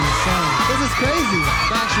crazy.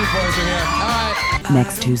 Backstreet Boys are here. All right.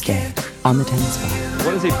 Next Tuesday on the 10 Spot.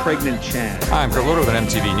 What is a pregnant Chad? Hi, I'm Carlotto with an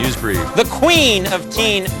MTV News Brief. The queen of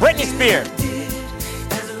teen, Britney Spears.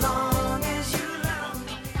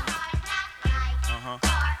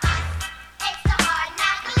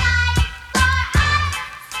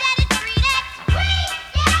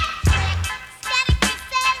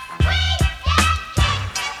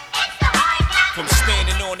 From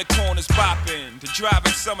standing on the corners bopping to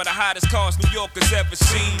driving some of the hottest cars New Yorkers ever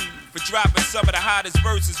seen, for dropping some of the hottest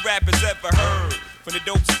verses rappers ever heard, from the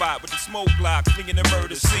dope spot with the smoke block, flinging the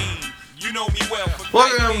murder scene. You know me well.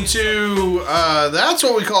 Welcome to That's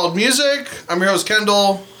What We Called Music. I'm your host,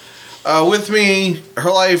 Kendall. With me,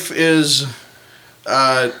 her life is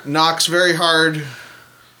knocks very hard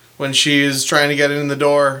when she's trying to get in the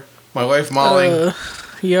door. My wife, Molly.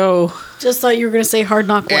 Yo. Just thought you were going to say Hard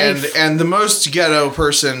Knock Life. And the most ghetto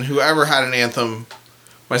person who ever had an anthem,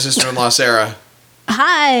 my sister-in-law, Sarah.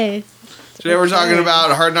 Hi. Today we're talking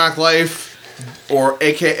about Hard Knock Life, or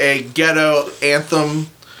a.k.a. Ghetto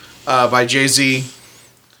Anthem by Jay-Z.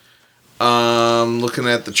 Looking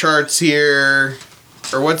at the charts here.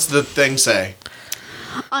 Or what's the thing say?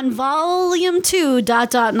 On Volume 2,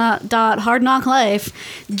 Hard Knock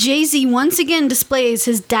Life, Jay-Z once again displays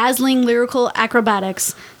his dazzling lyrical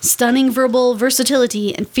acrobatics, stunning verbal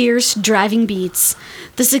versatility, and fierce driving beats.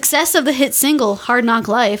 The success of the hit single, Hard Knock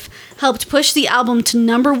Life, helped push the album to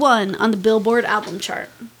number 1 on the Billboard album chart.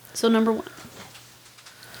 So number 1.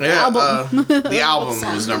 Yeah, the album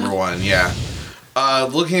was number 1, yeah.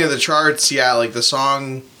 Looking at the charts, yeah, like the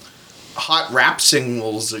song Hot Rap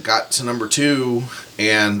Singles, it got to number 2,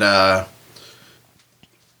 and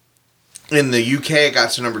in the UK it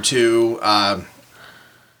got to number 2,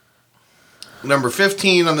 number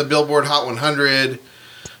 15 on the Billboard Hot 100,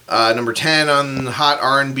 number 10 on Hot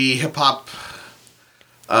R&B Hip Hop,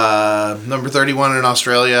 number 31 in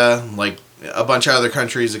Australia, like a bunch of other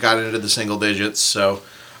countries that got into the single digits, so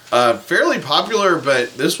fairly popular,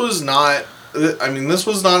 but this was not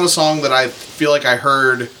a song that I feel like I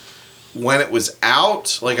heard when it was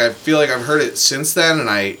out. Like, I feel like I've heard it since then, and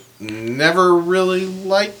I never really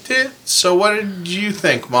liked it. So what did you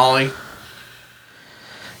think, Molly?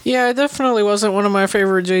 Yeah, it definitely wasn't one of my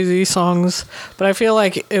favorite Jay-Z songs, but I feel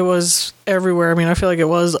like it was everywhere. I mean, I feel like it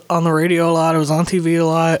was on the radio a lot, it was on TV a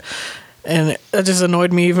lot, and it just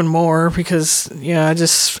annoyed me even more because, yeah,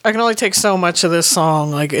 I can only take so much of this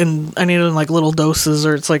song, like, and I need it in, like, little doses,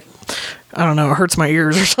 or it's like, I don't know, it hurts my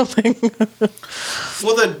ears or something.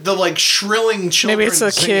 Well, the like shrilling children. Maybe it's the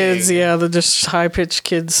kids, yeah, the just high pitched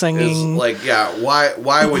kids singing. Like, yeah,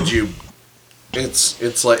 why would you? It's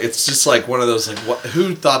just like one of those, like, what?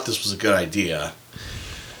 Who thought this was a good idea?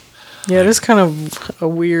 Yeah, it is kind of a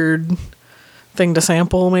weird thing to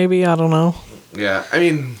sample. Maybe, I don't know. Yeah, I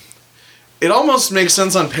mean, it almost makes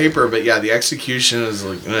sense on paper, but yeah, the execution is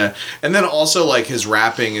like, eh. And then also, like, his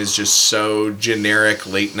rapping is just so generic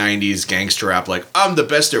late 90s gangster rap. Like, I'm the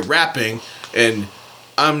best at rapping, and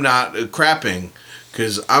I'm not crapping,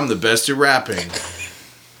 because I'm the best at rapping.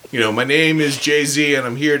 You know, my name is Jay-Z, and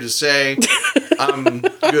I'm here to say I'm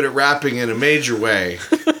good at rapping in a major way.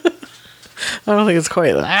 I don't think it's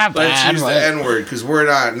quite that bad. Let's use the N-word, because we're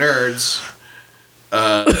not nerds.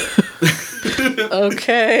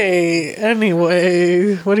 Okay,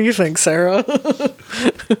 anyway, what do you think, Sarah?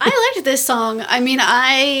 I liked this song. I mean,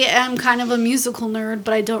 I am kind of a musical nerd,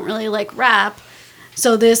 but I don't really like rap.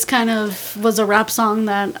 So this kind of was a rap song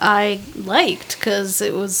that I liked because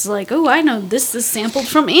it was like, oh, I know this is sampled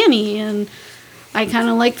from Annie, and I kind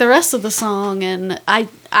of like the rest of the song, and I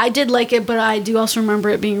did like it, but I do also remember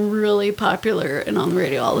it being really popular and on the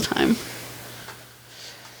radio all the time.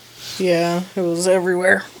 Yeah, it was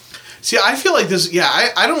everywhere. See, I feel like this. Yeah,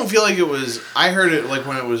 I don't feel like it was. I heard it like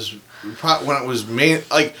when it was main.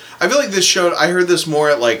 Like, I feel like this showed. I heard this more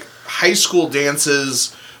at like high school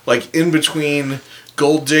dances, like in between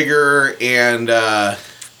Gold Digger and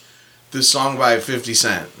this song by 50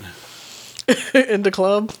 Cent. In the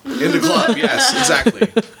Club? In the Club, yes,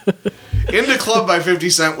 exactly. In the Club by 50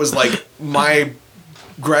 Cent was like my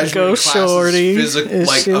graduating class's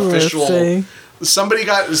official.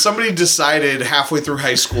 Somebody decided halfway through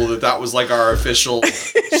high school that was like our official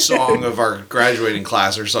song of our graduating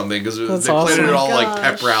class or something, because they played it at all like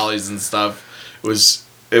pep rallies and stuff. It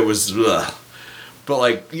was ugh. But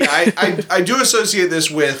like, yeah, I do associate this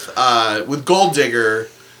with Gold Digger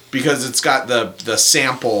because it's got the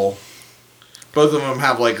sample. Both of them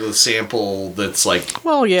have like the sample that's like.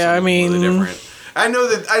 Well, yeah, I mean, different. I know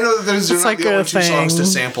that there's not like the only two songs to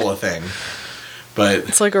sample a thing. But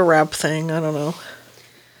it's like a rap thing. I don't know.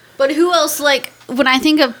 But who else, like, when I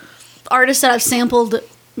think of artists that have sampled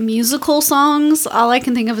musical songs, all I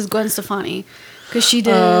can think of is Gwen Stefani. Because she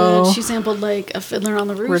sampled like a Fiddler on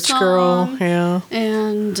the Roof Rich song. Girl, yeah.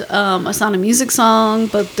 And a Sound of Music song,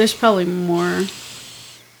 but there's probably more.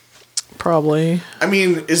 Probably. I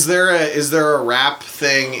mean, is there a rap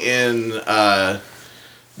thing in that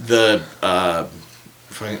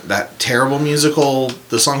terrible musical,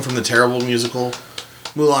 the song from the terrible musical,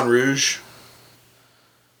 Moulin Rouge?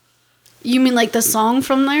 You mean like the song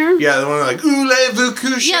from there? Yeah, the one like Voulez-vous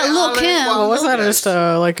coucher? Yeah, Lil' Kim. Oh, wasn't that just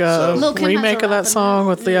like a Lil' Kim has remake a of that rap in song it.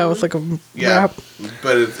 with with like a rap?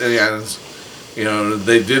 But it's,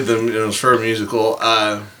 they did them. It was for a musical.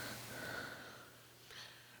 I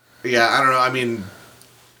don't know. I mean,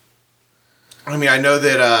 I know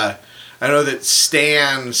that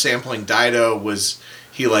Stan sampling Dido was,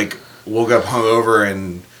 he like woke up hungover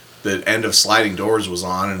and the end of Sliding Doors was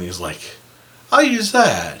on and he's like, I'll use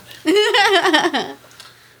that.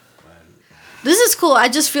 This is cool. I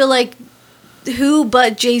just feel like who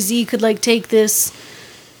but Jay-Z could like take this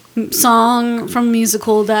song from a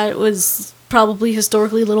musical that was probably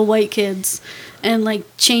historically little white kids and like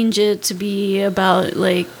change it to be about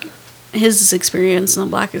like his experience and the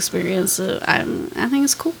black experience. I think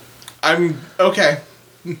it's cool. I'm okay.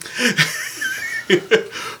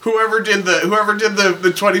 Whoever did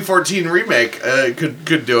the 2014 remake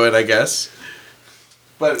could do it, I guess.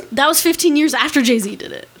 But that was 15 years after Jay-Z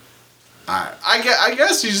did it. I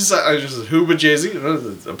guess you just who but Jay-Z?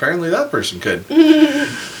 Apparently that person could.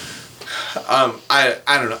 I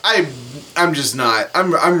don't know. I'm just not.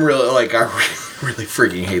 I'm really like I really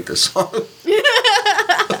freaking hate this song.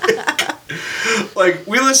 Like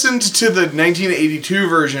we listened to the 1982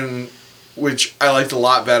 version, which I liked a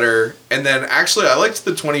lot better, and then actually I liked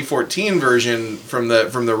the 2014 version from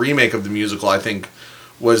the remake of the musical. I think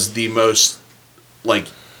was the most like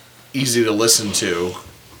easy to listen to.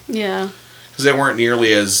 Yeah. Because their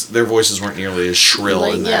voices weren't nearly as shrill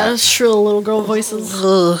in that. Yeah, shrill little girl voices.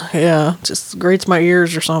 Yeah, just grates my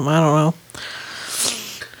ears or something. I don't know.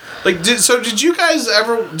 Like, did you guys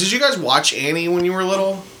watch Annie when you were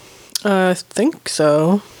little? I think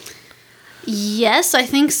so. Yes, I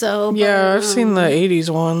think so. Yeah, I've seen the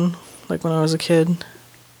 80s one, like when I was a kid.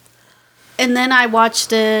 And then I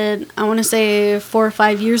watched it, I want to say 4 or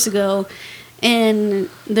 5 years ago, in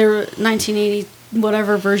their 1980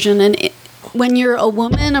 whatever version. And when you're a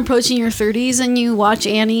woman approaching your 30s and you watch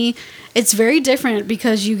Annie, it's very different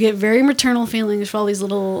because you get very maternal feelings for all these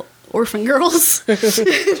little orphan girls. You're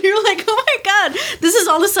like, oh my god, this is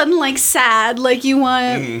all of a sudden like sad. Like you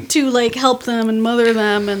want to like help them and mother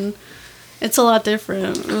them, and it's a lot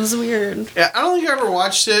different. It was weird. Yeah, I don't think I ever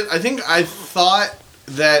watched it. I think I thought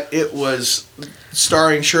that it was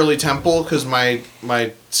starring Shirley Temple because my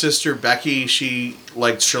sister Becky, she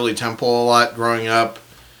liked Shirley Temple a lot growing up,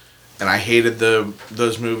 and I hated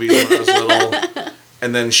those movies when I was little.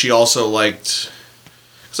 And then she also liked,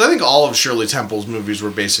 because I think all of Shirley Temple's movies were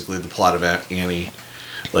basically the plot of Annie.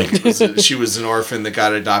 Like she was an orphan that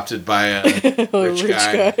got adopted by a rich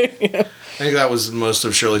guy. Yeah. I think that was most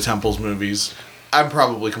of Shirley Temple's movies. I'm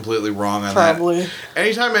probably completely wrong on that.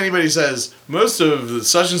 Anytime anybody says most of the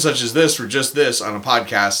such and such is this or just this on a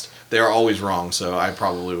podcast, they are always wrong. So I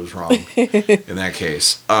probably was wrong in that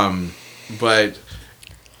case. But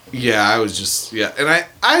yeah, I was just and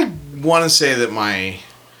I want to say that my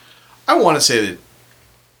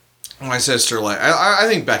sister I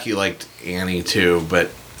think Becky liked Annie too,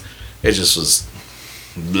 but it just was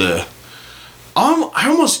bleh. I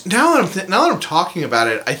almost now that I'm talking about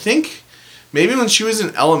it, I think maybe when she was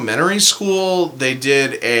in elementary school, they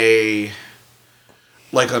did a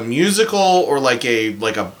musical or like a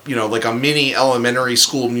mini elementary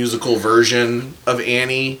school musical version of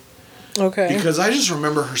Annie. Okay. Because I just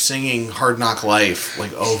remember her singing Hard Knock Life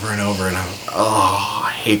like over and over, and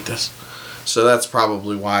I hate this. So that's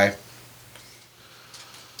probably why.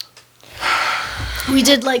 We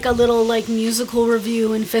did like a little like musical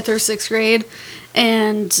review in 5th or 6th grade,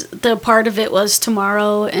 and the part of it was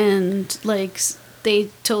Tomorrow, and like they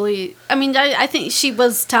totally, I mean, I think she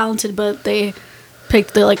was talented, but they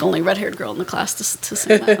picked the like only red-haired girl in the class to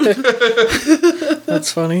sing that.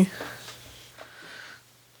 That's funny.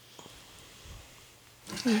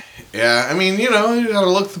 Yeah, I mean, you gotta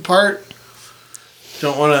look the part.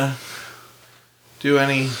 Don't want to do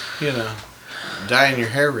any, dyeing your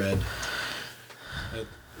hair red.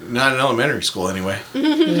 Not in elementary school, anyway.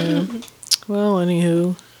 Yeah. Well,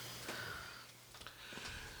 anywho.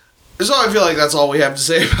 So I feel like that's all we have to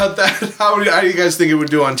say about that. How do you guys think it would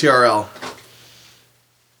do on TRL?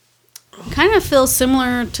 Kind of feels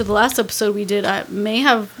similar to the last episode we did. I may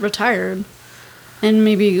have retired and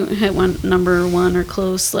maybe hit number 1 or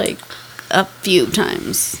close. Like, a few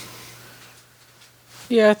times.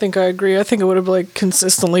 Yeah, I think I agree. I think it would have like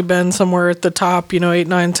consistently been somewhere at the top, 8,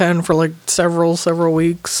 9, 10 for like several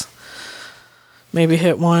weeks. Maybe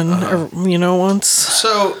hit one, once.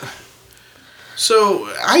 So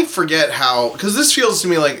I forget how, because this feels to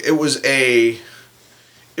me like it was a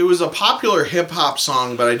popular hip hop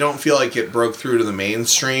song, but I don't feel like it broke through to the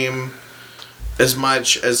mainstream as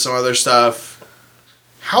much as some other stuff.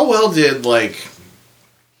 How well did like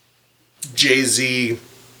Jay-Z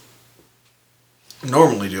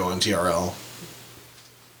normally do on TRL?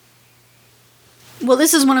 Well,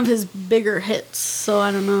 this is one of his bigger hits, so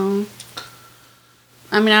I don't know.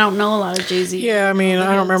 I mean, I don't know a lot of Jay-Z. Yeah, I mean,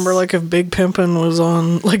 I don't remember like if Big Pimpin' was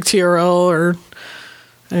on like TRL or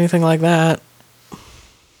anything like that.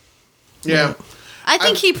 Yeah. I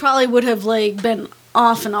think he probably would have like been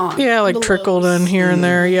off and on. Yeah, like trickled in here and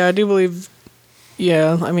there. Yeah, I do believe.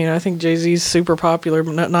 Yeah, I mean, I think Jay-Z's super popular,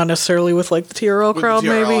 but not necessarily with like the TRL crowd, the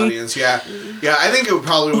TRL maybe. Audience, yeah. Yeah, I think it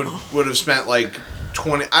probably would have spent like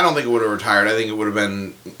 20. I don't think it would have retired. I think it would have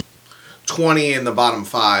been 20 in the bottom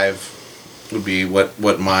 5 would be what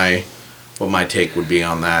my take would be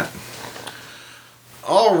on that.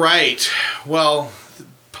 All right. Well,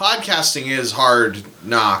 podcasting is hard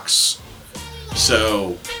knocks.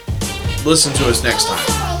 So listen to us next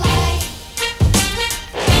time.